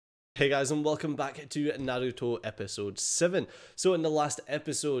Hey guys, and welcome back to Naruto episode 7. So in the last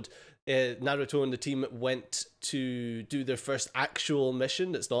episode, Naruto and the team went to do their first actual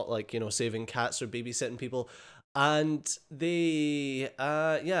mission. It's not like, you know, saving cats or babysitting people. And they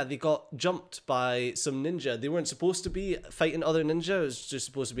got jumped by some ninja. They weren't supposed to be fighting other ninja. It was just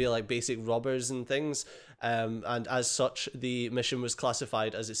supposed to be like basic robbers and things. And as such, the mission was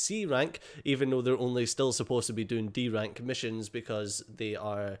classified as a C rank, even though they're only still supposed to be doing D rank missions because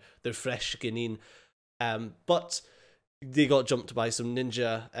they're fresh Genin. But they got jumped by some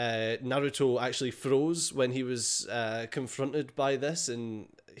ninja. Naruto actually froze when he was confronted by this, and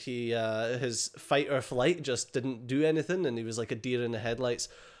his fight or flight just didn't do anything, and he was like a deer in the headlights.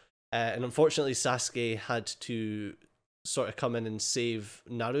 And unfortunately, Sasuke had to sort of come in and save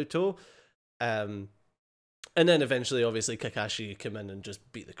Naruto. And then eventually, obviously, Kakashi came in and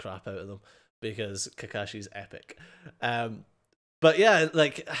just beat the crap out of them because Kakashi's epic. But yeah,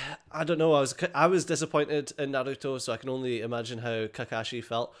 like, I don't know, I was disappointed in Naruto, so I can only imagine how Kakashi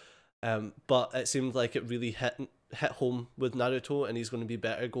felt. But it seemed like it really hit home with Naruto, and he's going to be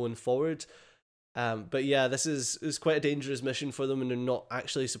better going forward. But yeah, this is quite a dangerous mission for them, and they're not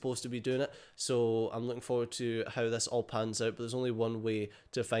actually supposed to be doing it. So I'm looking forward to how this all pans out. But there's only one way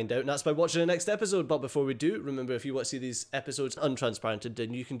to find out, and that's by watching the next episode. But before we do, remember, if you want to see these episodes untransparented,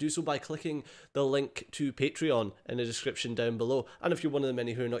 then you can do so by clicking the link to Patreon in the description down below. And if you're one of the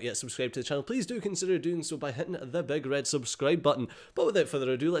many who are not yet subscribed to the channel, please do consider doing so by hitting the big red subscribe button. But without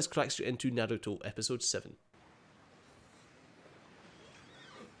further ado, let's crack straight into Naruto episode 7.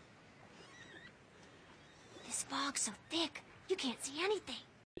 This fog's so thick, you can't see anything.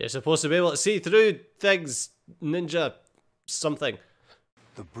 You're supposed to be able to see through things, ninja something.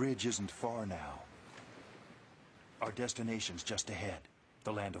 The bridge isn't far now. Our destination's just ahead,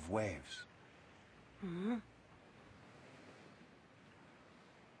 the land of waves.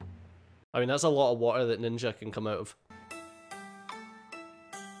 I mean, that's a lot of water that ninja can come out of.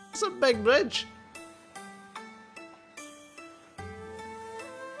 It's a big bridge.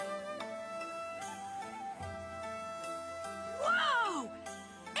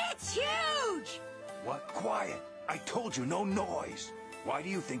 Huge! What? Quiet! I told you, no noise! Why do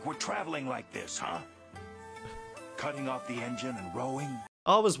you think we're traveling like this, huh? Cutting off the engine and rowing?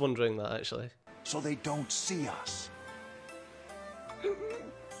 I was wondering that, actually. So they don't see us.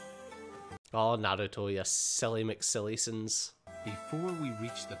 Oh, Naruto, you silly McSillysons. Before we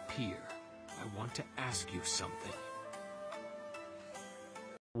reach the pier, I want to ask you something.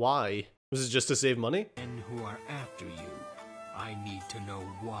 Why? Was it just to save money? Men who are after you, I need to know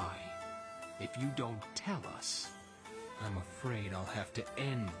why. If you don't tell us, I'm afraid I'll have to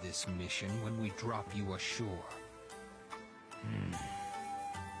end this mission when we drop you ashore.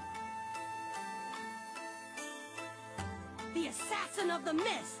 The assassin of the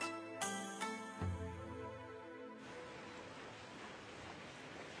mist!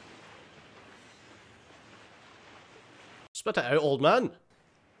 Spit it out, old man.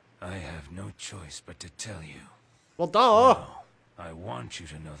 I have no choice but to tell you. Well, duh. No, I want you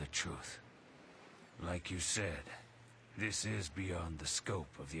to know the truth. Like you said, this is beyond the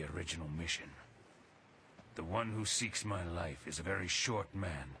scope of the original mission. The one who seeks my life is a very short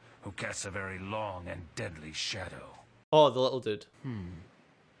man who casts a very long and deadly shadow. Oh, the little dude.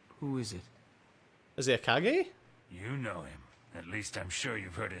 Who is it? Is he a Kage? You know him. At least I'm sure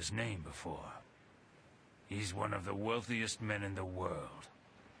you've heard his name before. He's one of the wealthiest men in the world.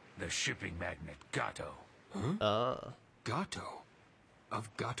 The shipping magnate Gato. Huh? Gato? Of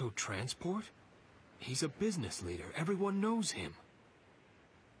Gato Transport? He's a business leader. Everyone knows him.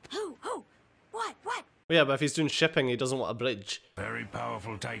 Who? What? Well, yeah, but if he's doing shipping, he doesn't want a bridge. Very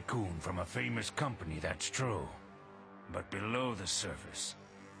powerful tycoon from a famous company, that's true. But below the surface,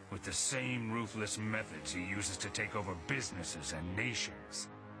 with the same ruthless methods he uses to take over businesses and nations,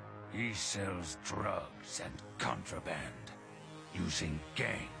 he sells drugs and contraband, using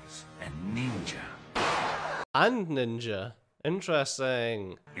gangs and ninja. And ninja.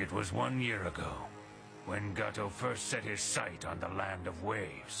 Interesting. It was 1 year ago, when Gato first set his sight on the land of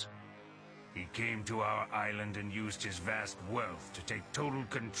waves. He came to our island and used his vast wealth to take total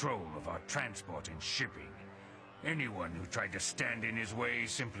control of our transport and shipping. Anyone who tried to stand in his way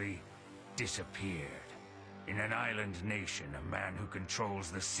simply disappeared. In an island nation, a man who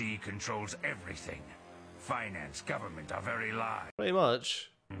controls the sea controls everything. Finance, government, our very lives. Pretty much.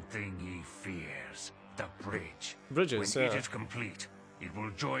 One thing he fears, the bridge. Bridges, when yeah. it is complete, it will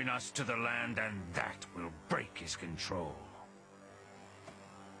join us to the land, and that will break his control.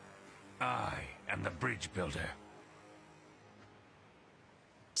 I am the bridge builder.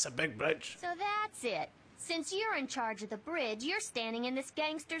 It's a big bridge. So that's it. Since you're in charge of the bridge, you're standing in this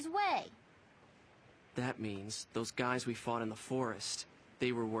gangster's way. That means those guys we fought in the forest,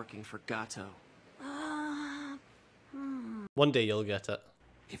 they were working for Gato. One day you'll get it.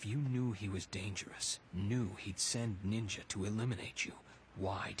 If you knew he was dangerous, knew he'd send ninja to eliminate you,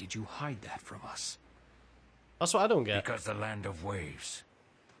 why did you hide that from us? That's what I don't get. Because the Land of Waves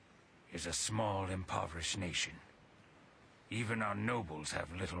is a small, impoverished nation. Even our nobles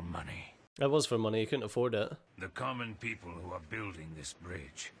have little money. It was for money, you couldn't afford it. The common people who are building this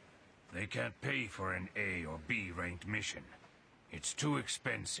bridge, they can't pay for an A or B ranked mission. It's too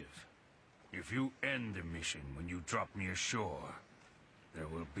expensive. If you end the mission when you drop me ashore, there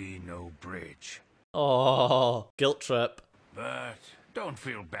will be no bridge. Oh, guilt trip. But don't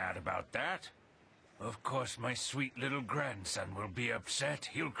feel bad about that. Of course my sweet little grandson will be upset.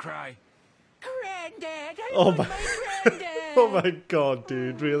 He'll cry, "Granddad, I want my granddad!" Oh my god,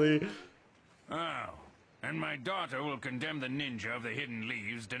 dude, really? Oh, and my daughter will condemn the ninja of the Hidden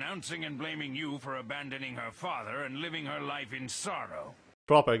Leaves, denouncing and blaming you for abandoning her father and living her life in sorrow.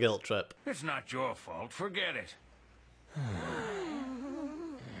 Proper guilt trip. It's not your fault, forget it.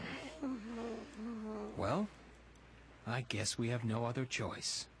 Well, I guess we have no other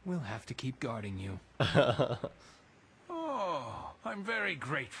choice. We'll have to keep guarding you. Oh, I'm very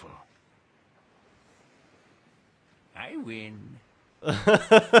grateful. I win.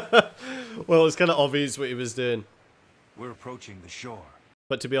 Well, it's kind of obvious what he was doing. We're approaching the shore.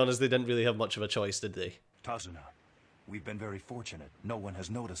 But to be honest, they didn't really have much of a choice, did they? Tazuna, we've been very fortunate. No one has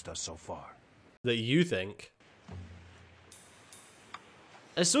noticed us so far. That you think?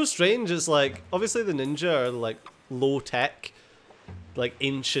 It's so strange, it's like, obviously the ninja are like low-tech, like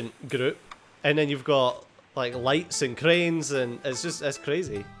ancient group, and then you've got like lights and cranes, and it's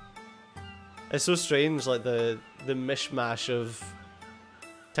crazy. It's so strange, like the mishmash of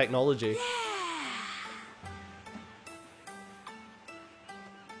technology.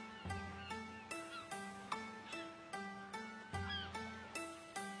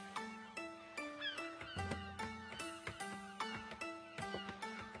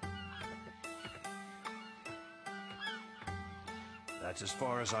 That's as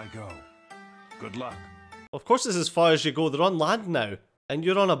far as I go. Good luck. Of course it's as far as you go, they're on land now, and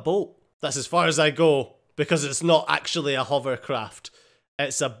you're on a boat. That's as far as I go, because it's not actually a hovercraft.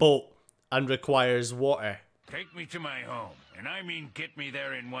 It's a boat, and requires water. Take me to my home, and I mean get me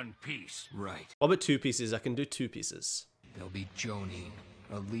there in one piece. Right. What about 2 pieces? I can do 2 pieces. They'll be Jonin,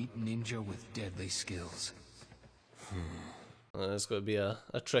 elite ninja with deadly skills. It's going to be a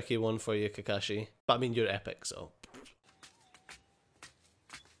tricky one for you, Kakashi. But I mean, you're epic, so...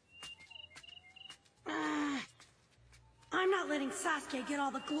 I'm not letting Sasuke get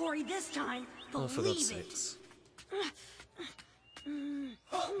all the glory this time. Oh, for God's Believe it. sakes.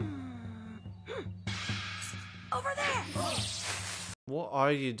 Over there! What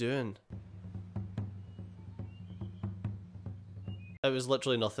are you doing? It was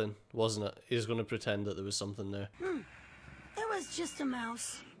literally nothing, wasn't it? He's going to pretend that there was something there. It was just a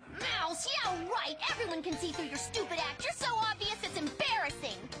mouse. Mouse, yeah, right. Everyone can see through your stupid act. You're so obvious, it's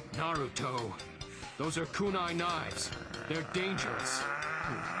embarrassing. Naruto, those are kunai knives. They're dangerous.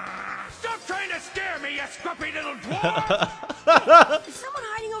 Stop trying to scare me, you scruffy little dwarf! Is someone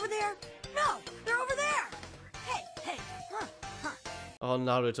hiding over there? No, they're over there. Hey, Oh,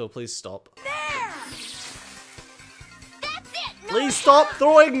 Naruto, please stop. there! That's it. No Please stop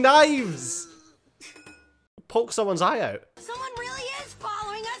throwing knives! Poke someone's eye out. Someone really is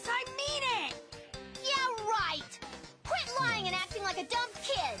following us, I mean it! Yeah, right. Quit lying and acting like a dumb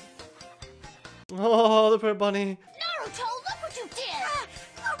kid. Oh, the poor bunny. Naruto, look what you did.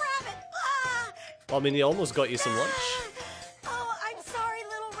 A rabbit! Ah! Well, I mean, he almost got you some lunch. Oh, I'm sorry,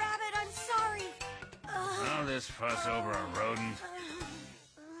 little rabbit, I'm sorry. All this fuss over a rodent.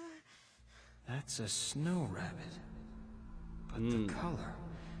 That's a snow rabbit. But the color...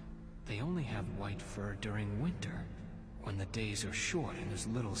 They only have white fur during winter, when the days are short and there's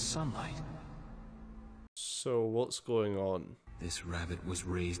little sunlight. So, what's going on? This rabbit was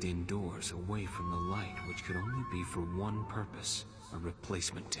raised indoors, away from the light, which could only be for one purpose, a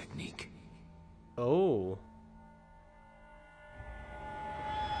replacement technique. Oh.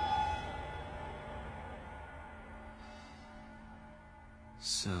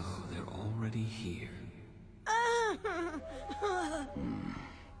 So, they're already here.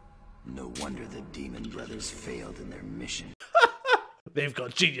 No wonder the Demon Brothers failed in their mission. They've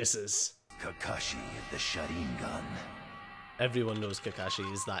got geniuses. Kakashi, the Sharingan. Everyone knows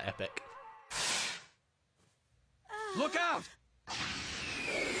Kakashi is that epic. Look out!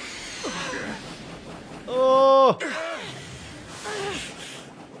 Oh!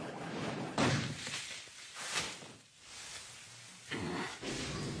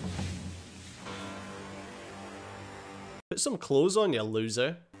 Put some clothes on, you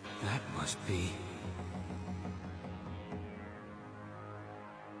loser. That must be...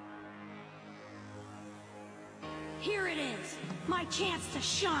 Here it is, my chance to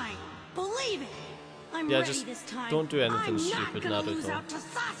shine. Believe it. I'm Yeah, ready just this time. don't do anything I'm stupid, not gonna lose Naruto. out to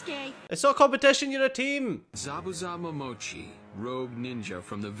Sasuke. It's not a competition, you're a team. Zabuza Momochi, rogue ninja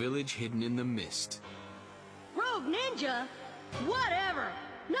from the village hidden in the mist. Rogue ninja? Whatever.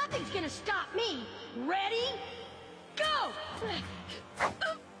 Nothing's gonna stop me. Ready? Go!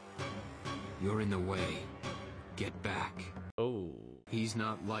 You're in the way. Get back. Oh. He's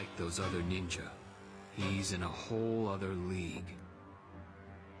not like those other ninja. He's in a whole other league.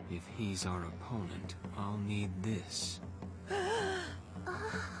 If he's our opponent, I'll need this.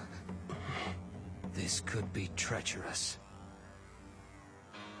 This could be treacherous.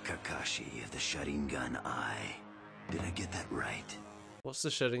 Kakashi of the Sharingan Eye. Did I get that right? What's the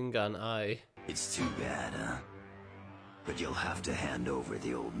Sharingan Eye? It's too bad, huh? But you'll have to hand over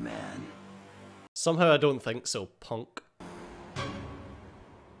the old man. Somehow I don't think so, punk.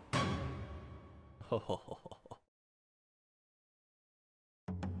 Ho ho ho ho.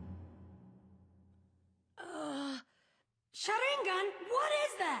 Sharingan, what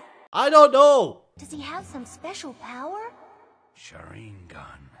is that? I don't know! Does he have some special power?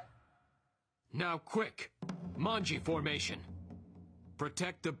 Sharingan. Now quick! Manji formation.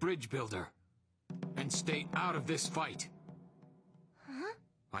 Protect the bridge builder. And stay out of this fight. Huh?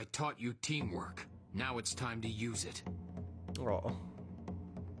 I taught you teamwork. Now it's time to use it. Oh.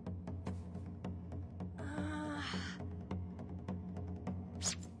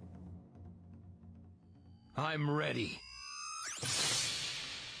 I'm ready.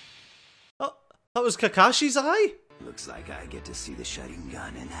 Oh, that was Kakashi's eye? Looks like I get to see the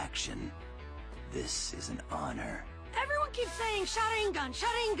Sharingan in action. This is an honor. Everyone keeps saying Sharingan,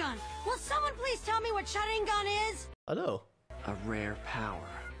 Sharingan. Will someone please tell me what Sharingan is? I know. A rare power.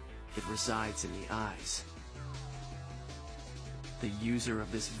 It resides in the eyes. The user of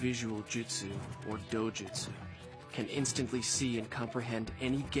this visual jutsu, or dojutsu, can instantly see and comprehend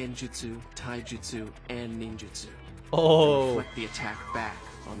any genjutsu, taijutsu, and ninjutsu. Oh. Reflect the attack back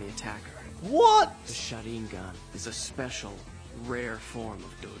on the attacker. What? The Sharingan is a special, rare form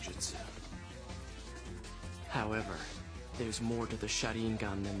of dojutsu. However, there's more to the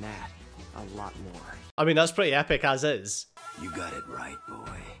Sharingan than that. A lot more. I mean, that's pretty epic as is. You got it right,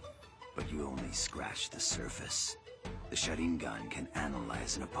 boy. But you only scratched the surface. The Sharingan can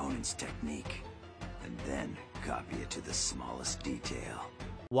analyze an opponent's technique, and then copy it to the smallest detail.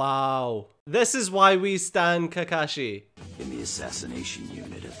 Wow. This is why we stand Kakashi. In the assassination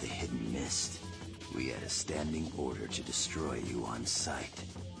unit of the Hidden Mist, we had a standing order to destroy you on sight.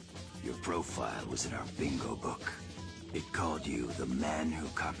 Your profile was in our bingo book. It called you the man who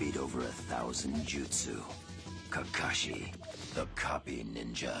copied over 1,000 jutsu. Kakashi, the copy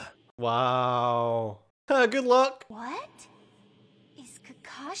ninja. Wow. Good luck. What? Is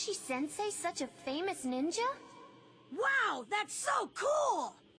Kakashi Sensei such a famous ninja? Wow, that's so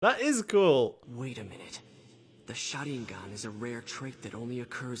cool! That is cool. Wait a minute. The Sharingan is a rare trait that only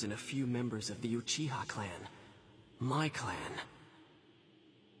occurs in a few members of the Uchiha clan. My clan.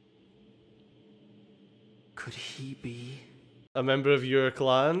 Could he be? A member of your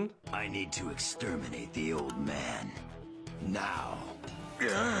clan? I need to exterminate the old man. Now.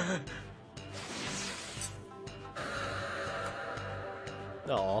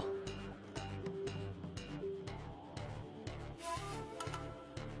 Aw.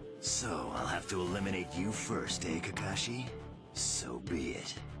 So, I'll have to eliminate you first, eh, Kakashi? So be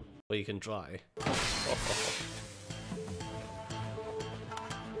it. Well, you can try.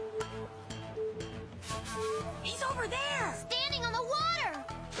 He's over there! Standing on the water!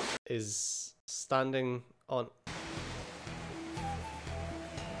 Is standing on...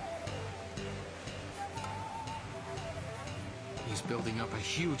 He's building up a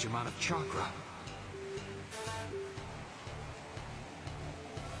huge amount of chakra.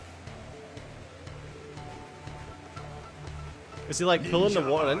 Is he like pulling the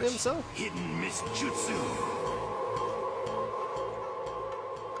water into Ninja himself? Hidden Mist Jutsu.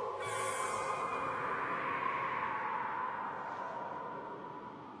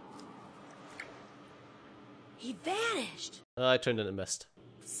 He vanished! I turned into mist.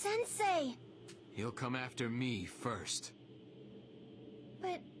 Sensei! He'll come after me first.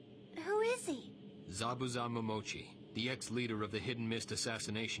 But who is he? Zabuza Momochi, the ex-leader of the Hidden Mist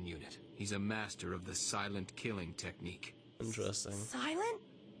Assassination Unit. He's a master of the silent killing technique. Interesting. Silent?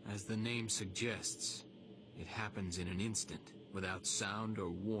 As the name suggests, it happens in an instant, without sound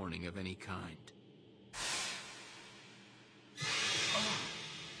or warning of any kind.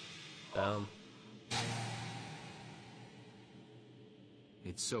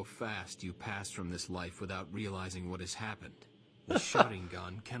 It's so fast you pass from this life without realizing what has happened. The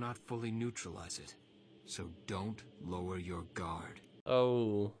Sharingan cannot fully neutralize it. So don't lower your guard.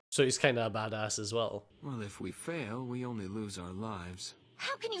 Oh, so he's kind of a badass as well. Well, if we fail, we only lose our lives.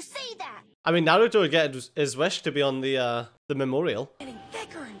 How can you say that? I mean, Naruto would get his wish to be on the memorial. Getting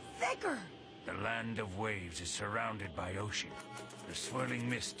thicker and thicker. The land of waves is surrounded by ocean. The swirling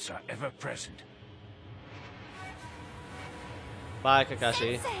mists are ever present. Bye,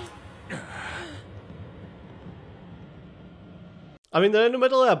 Kakashi. Sensei. I mean, they're in the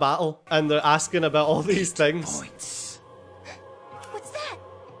middle of a battle, and they're asking about all these things. Points. What's that?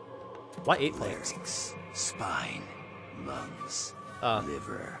 What 8 points? Larynx, spine, lungs, Ah.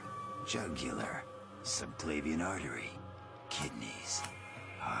 liver, jugular, subclavian artery, kidneys,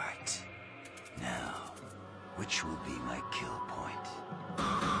 heart. Now, which will be my kill point?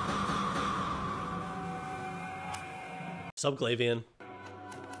 Subclavian.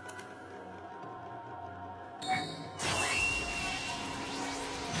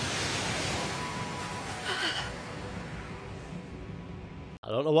 I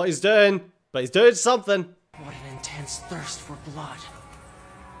don't know what he's doing, but he's doing something. What an intense thirst for blood.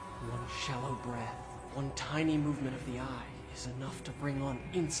 One shallow breath, one tiny movement of the eye is enough to bring on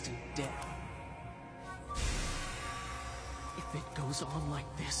instant death. If it goes on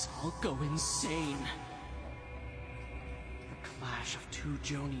like this, I'll go insane. The clash of two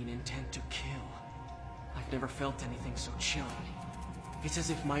Jonin intent to kill. I've never felt anything so chilling. It's as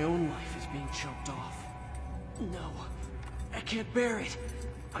if my own life is being choked off. No, I can't bear it.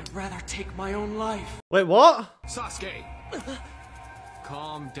 I'd rather take my own life. Wait, what? Sasuke!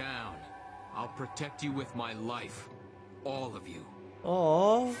 Calm down. I'll protect you with my life. All of you.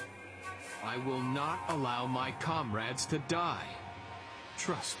 Oh. I will not allow my comrades to die.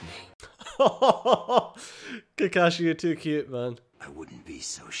 Trust me. Kakashi, you're too cute, man. I wouldn't be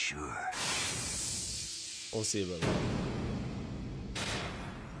so sure. We'll see about that.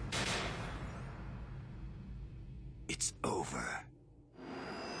 It's over.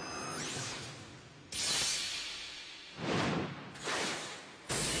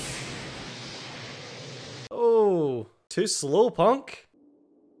 Oh, too slow, punk.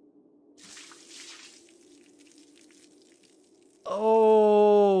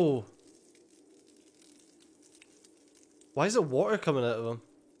 Oh. Why is there water coming out of him?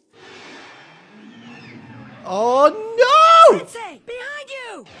 Oh no! Sensei, behind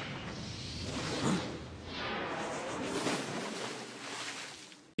you!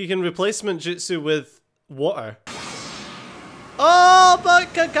 He can replacement jutsu with water. Oh,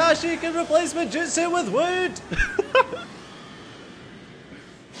 but Kakashi can replacement jutsu with wood!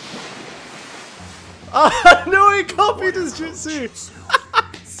 Ah, no, he copied his jutsu!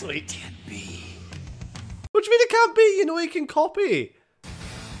 Sweet. Can't be. What do you mean it can't be? You know he can copy.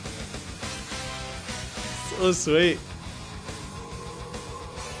 So sweet.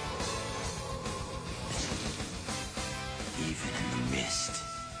 Even in the mist.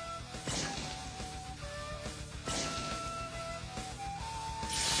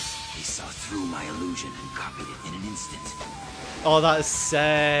 He saw through my illusion and copied it in an instant. Oh, that is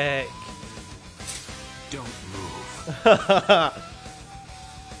sick. Don't move.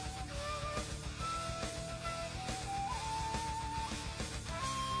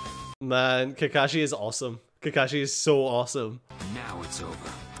 Man, Kakashi is awesome. Kakashi is so awesome. Now it's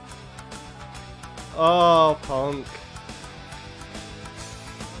over. Oh, punk.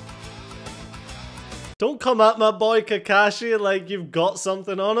 Don't come at my boy Kakashi like you've got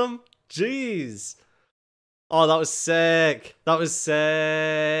something on him. Jeez. Oh, that was sick. That was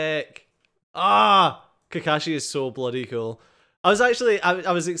sick. Ah, Kakashi is so bloody cool. I was actually,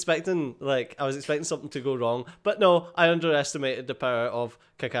 I was expecting, something to go wrong, but no, I underestimated the power of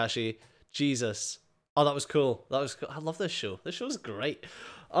Kakashi. Jesus. Oh, that was cool. That was cool. I love this show. This show's great.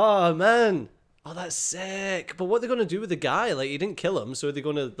 Oh, man. Oh, that's sick. But what are they going to do with the guy? Like, he didn't kill him, so are they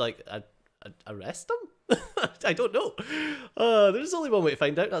going to, like, arrest him? I don't know. There's only one way to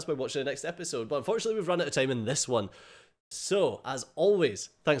find out. That's by watching the next episode. But unfortunately, we've run out of time in this one. So, as always,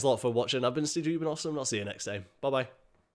 thanks a lot for watching. I've been Steve, you've been awesome, and I'll see you next time. Bye-bye.